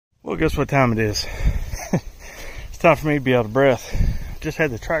Well, guess what time it is? It's time for me to be out of breath. Just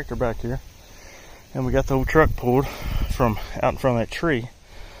had the tractor back here, and we got the old truck pulled from out in front of that tree.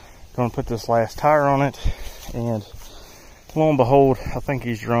 Gonna put this last tire on it, and lo and behold, I think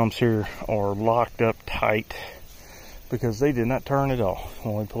these drums here are locked up tight because they did not turn at all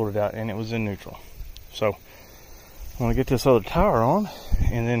when we pulled it out, and it was in neutral. So I'm gonna get this other tire on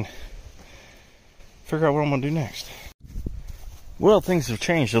and then figure out what I'm gonna do next. Well, things have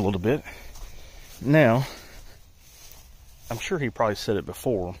changed a little bit. Now, I'm sure he probably said it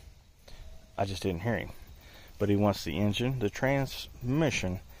before, I just didn't hear him. But he wants the engine, the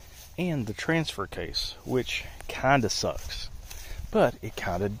transmission, and the transfer case, which kinda sucks. But it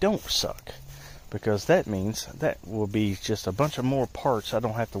kinda don't suck, because that means that will be just a bunch of more parts I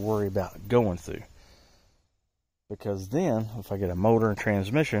don't have to worry about going through. Because then, if I get a motor and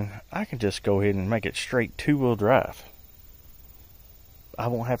transmission, I can just go ahead and make it straight two-wheel drive. I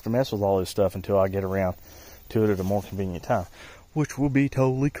won't have to mess with all this stuff until I get around to it at a more convenient time, which will be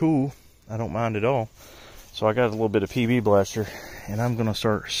totally cool. I don't mind at all. So I got a little bit of PB blaster, and I'm gonna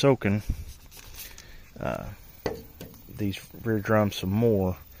start soaking these rear drums some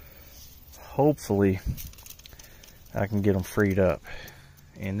more. Hopefully I can get them freed up.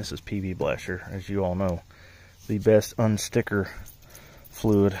 And this is PB blaster, as you all know, the best unsticker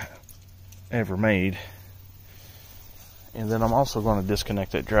fluid ever made. And then I'm also going to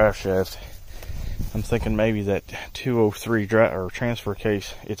disconnect that drive shaft. I'm thinking maybe that 203 drive or transfer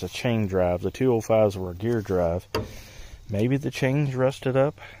case, it's a chain drive. The 205s were a gear drive. Maybe the chain's rusted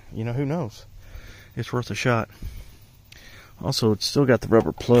up. You know, who knows? It's worth a shot. Also, it's still got the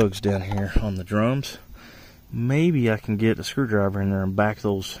rubber plugs down here on the drums. Maybe I can get a screwdriver in there and back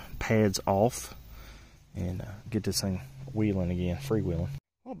those pads off and get this thing wheeling again, freewheeling.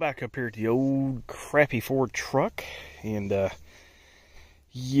 Well, back up here at the old crappy Ford truck, and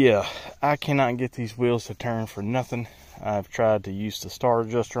yeah, I cannot get these wheels to turn for nothing. I've tried to use the star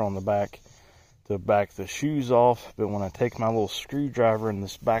adjuster on the back to back the shoes off, but when I take my little screwdriver in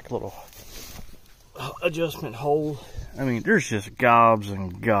this back little adjustment hole, I mean, there's just gobs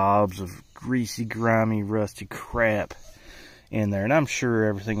and gobs of greasy, grimy, rusty crap in there, and I'm sure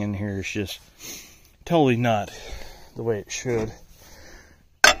everything in here is just totally not the way it should.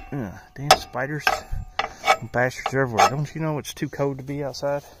 Damn spiders and bastards everywhere. Don't you know it's too cold to be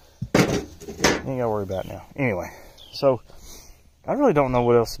outside? You ain't gotta worry about it now. Anyway, so I really don't know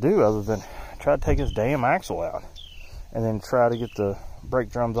what else to do other than try to take this damn axle out and then try to get the brake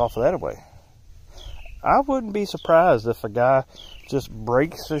drums off of that away. I wouldn't be surprised if a guy just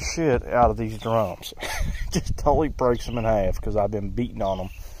breaks the shit out of these drums. Just totally breaks them in half, because I've been beating on them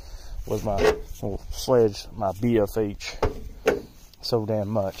with my little sledge, my BFH, so damn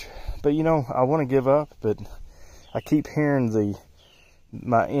much. But you know, I want to give up, but I keep hearing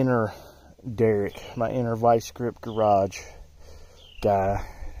my inner Derek, my inner vice grip garage guy,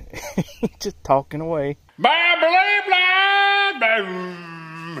 just talking away.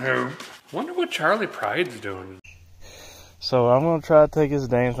 Wonder what Charlie Pride's doing. So I'm gonna try to take this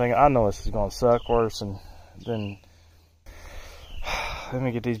damn thing. I know this is gonna suck worse, and then let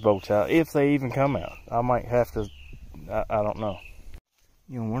me get these bolts out, if they even come out. I might have to, I don't know.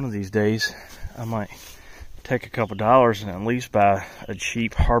 You know, one of these days, I might take a couple dollars and at least buy a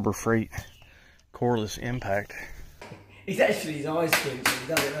cheap Harbor Freight cordless impact. He's actually his eyes squint, so he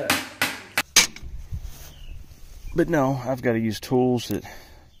does it there. But no, I've got to use tools that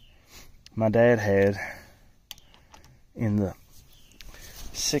my dad had in the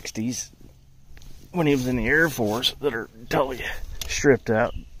 60s when he was in the Air Force that are totally stripped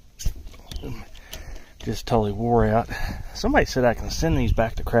out, just totally wore out. Somebody said I can send these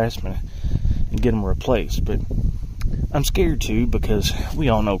back to Craftsman and get them replaced, but I'm scared to, because we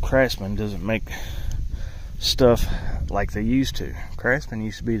all know Craftsman doesn't make stuff like they used to. Craftsman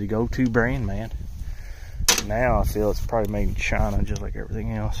used to be the go-to brand, man. Now I feel it's probably made in China, just like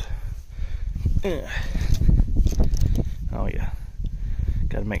everything else. Oh yeah,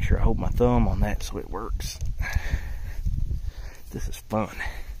 gotta make sure I hold my thumb on that so it works. This is fun.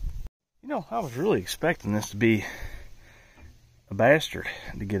 You know, I was really expecting this to be a bastard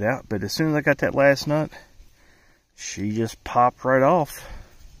to get out, but as soon as I got that last nut, she just popped right off.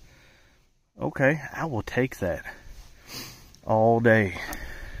 Okay, I will take that all day.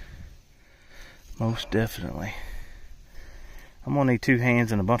 Most definitely. I'm gonna need 2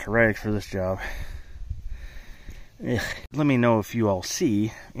 hands and a bunch of rags for this job. Ugh. Let me know if you all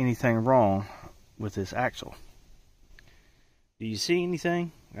see anything wrong with this axle. Do you see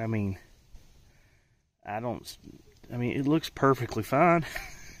anything? I mean, it looks perfectly fine.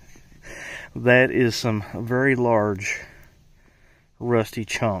 That is some very large rusty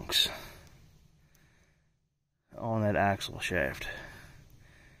chunks on that axle shaft.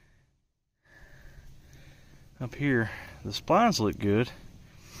 Up here, the splines look good.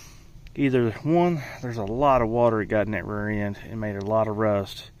 Either one, there's a lot of water it got in that rear end and made a lot of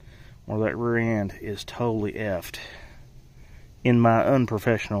rust, or that rear end is totally effed, in my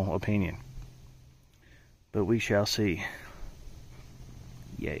unprofessional opinion. But we shall see.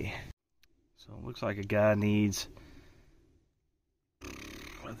 Yay. So it looks like a guy needs,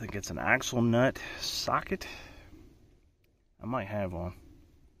 I think it's an axle nut socket. I might have one.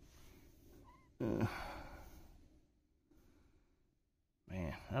 Man,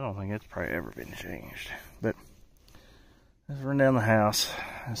 I don't think it's probably ever been changed. But let's run down the house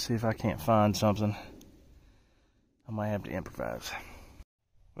and see if I can't find something. I might have to improvise.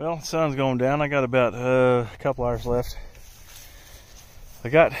 Well, the sun's going down. I got about a couple hours left.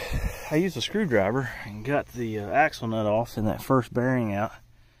 I used a screwdriver and got the axle nut off and that first bearing out.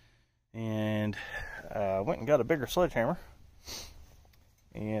 And I went and got a bigger sledgehammer.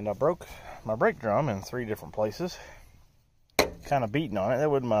 And I broke my brake drum in 3 different places. Kind of beating on it. That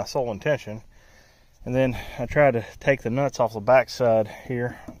wasn't my sole intention. And then I tried to take the nuts off the back side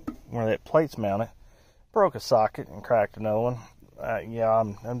here where that plate's mounted. Broke a socket and cracked another one. Yeah,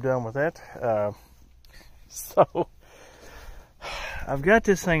 I'm done with that. So I've got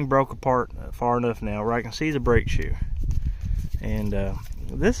this thing broke apart far enough now where I can see the brake shoe. And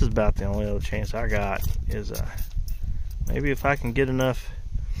this is about the only other chance I got is maybe if I can get enough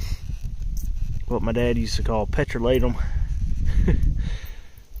what my dad used to call petrolatum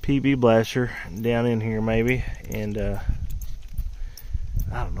PB blaster down in here maybe, and I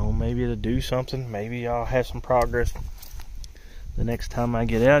don't know, maybe it'll do something. Maybe I'll have some progress the next time I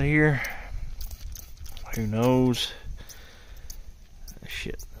get out here. Who knows?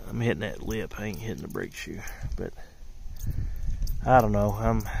 Shit, I'm hitting that lip. I ain't hitting the brake shoe, but I don't know.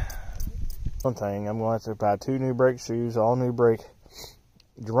 One thing, I'm going to have to buy 2 new brake shoes, all new brake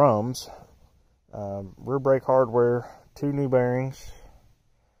drums, rear brake hardware, 2 new bearings,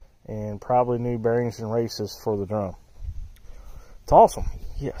 and probably new bearings and races for the drum. It's awesome.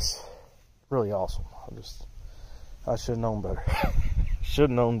 Yes. Really awesome. I should have known better. Should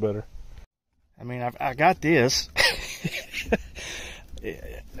have known better. I mean, I got this.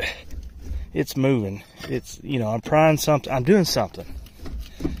 It's moving. It's, you know, I'm trying something. I'm doing something.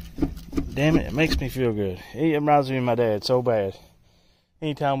 Damn it, it makes me feel good. It reminds me of my dad so bad.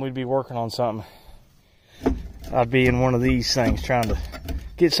 Anytime we'd be working on something, I'd be in one of these things trying to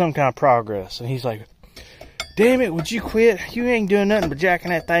get some kind of progress. And he's like, damn it, would you quit? You ain't doing nothing but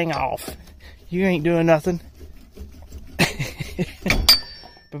jacking that thing off. You ain't doing nothing.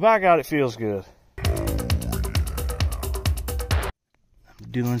 But by God, it feels good.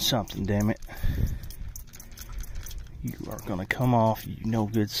 I'm doing something, damn it. You are gonna come off, you no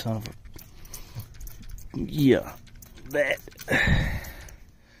good son of a... Yeah, that.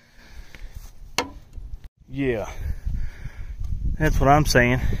 Yeah, that's what I'm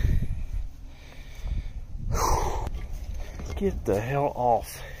saying. Get the hell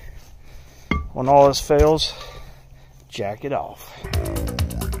off. When all this fails, jack it off.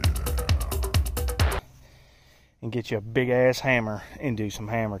 And get you a big ass hammer and do some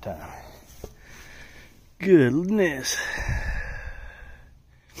hammer time. Goodness.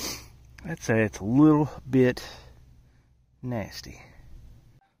 I'd say it's a little bit nasty.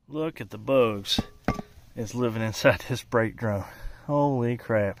 Look at the bugs that's living inside this brake drum. Holy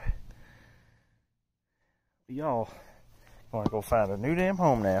crap. Y'all want to go find a new damn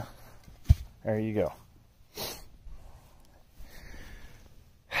home now. There you go.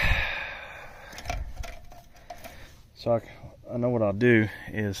 So I know what I'll do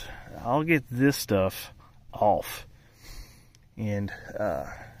is I'll get this stuff off, and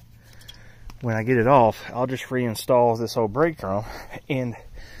when I get it off, I'll just reinstall this old brake drum and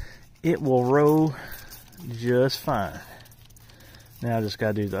it will roll just fine. Now I just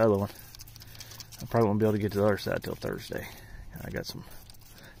gotta do the other one. I probably won't be able to get to the other side till Thursday. I got some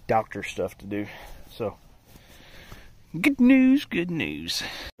doctor stuff to do. So good news, good news.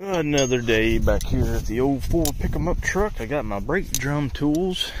 Another day back here at the old Ford pick-em-up truck. I got my brake drum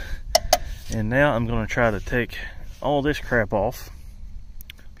tools, and now I'm gonna try to take all this crap off.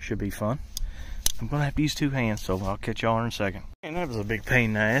 Should be fun. I'm gonna have to use 2 hands, so I'll catch y'all in a second. And that was a big pain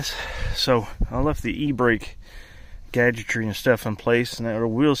in the ass. So I left the e-brake gadgetry and stuff in place, and that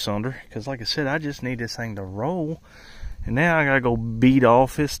little wheel cylinder, because like I said, I just need this thing to roll. And now I gotta go beat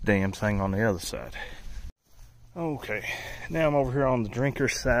off this damn thing on the other side. Okay, now I'm over here on the drinker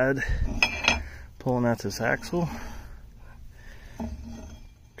side, pulling out this axle.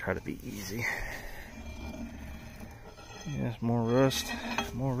 Try to be easy. Yes, more rust,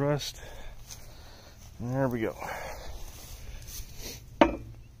 more rust. And there we go. So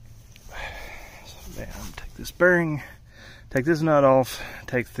now take this bearing, take this nut off,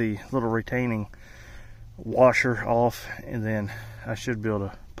 take the little retaining washer off, and then I should be able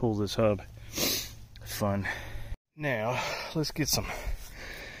to pull this hub. Fun. Now let's get some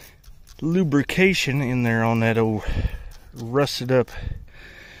lubrication in there on that old rusted up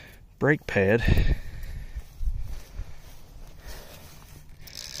brake pad.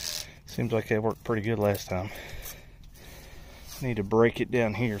 Seems like that worked pretty good last time. Need to break it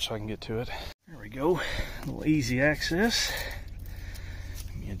down here so I can get to it. There we go. A little easy access.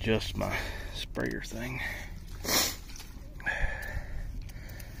 Let me adjust my sprayer thing.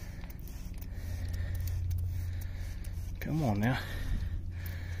 Come on now.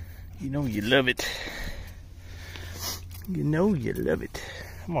 You know you love it. You know you love it.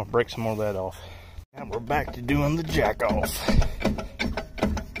 I'm gonna break some more of that off. Now we're back to doing the jack off.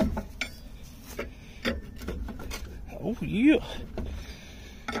 Oh yeah.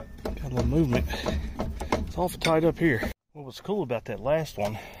 Got a little movement. It's awful tight up here. What was cool about that last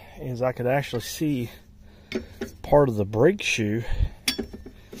one is I could actually see part of the brake shoe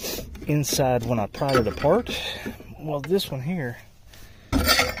inside when I pried it apart. Well, this one here,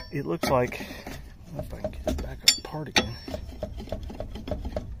 it looks like, I don't know if I can get it back apart again.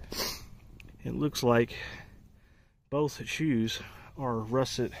 It looks like both shoes are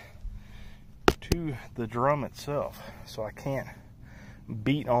rusted to the drum itself, so I can't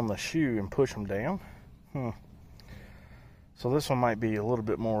beat on the shoe and push them down. So this one might be a little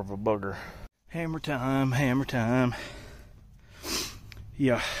bit more of a bugger. Hammer time, hammer time.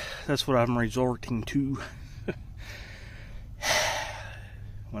 Yeah, that's what I'm resorting to.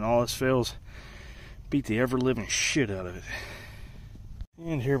 When all else fails, beat the ever-living shit out of it.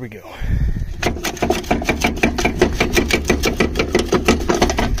 And here we go.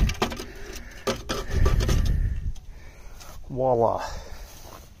 Voila.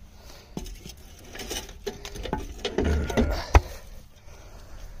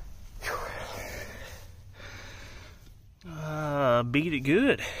 Beat it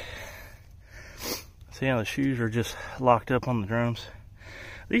good. See how the shoes are just locked up on the drums?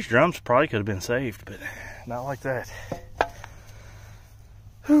 These drums probably could have been saved, but not like that.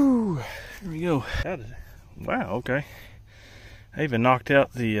 Whew, here we go. Wow, okay. I even knocked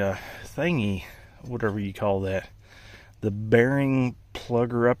out the thingy, whatever you call that. The bearing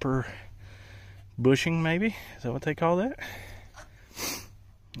plugger upper bushing, maybe? Is that what they call that?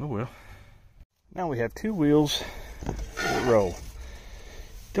 Oh well. Now we have two wheels that roll.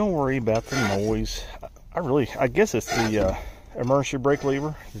 Don't worry about the noise. I guess it's the emergency brake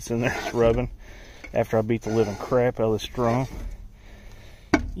lever that's in there. It's rubbing after I beat the living crap out of this drum.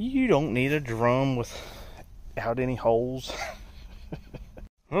 You don't need a drum without any holes.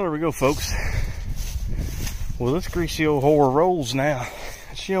 Well, there we go, folks. Well, this greasy old whore rolls now.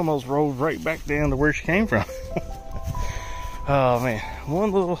 She almost rolled right back down to where she came from. Oh man,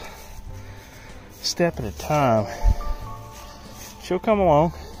 one little step at a time. She'll come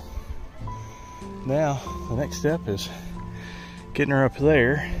along. Now the next step is getting her up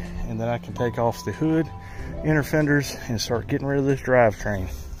there, and then I can take off the hood, inner fenders, and start getting rid of this drivetrain.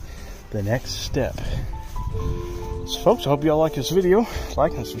 The next step. So folks, I hope y'all like this video.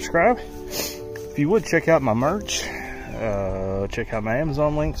 Like and subscribe. If you would, check out my merch. Check out my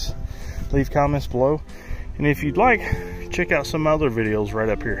Amazon links. Leave comments below. And if you'd like, check out some other videos right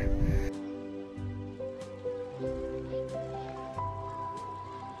up here.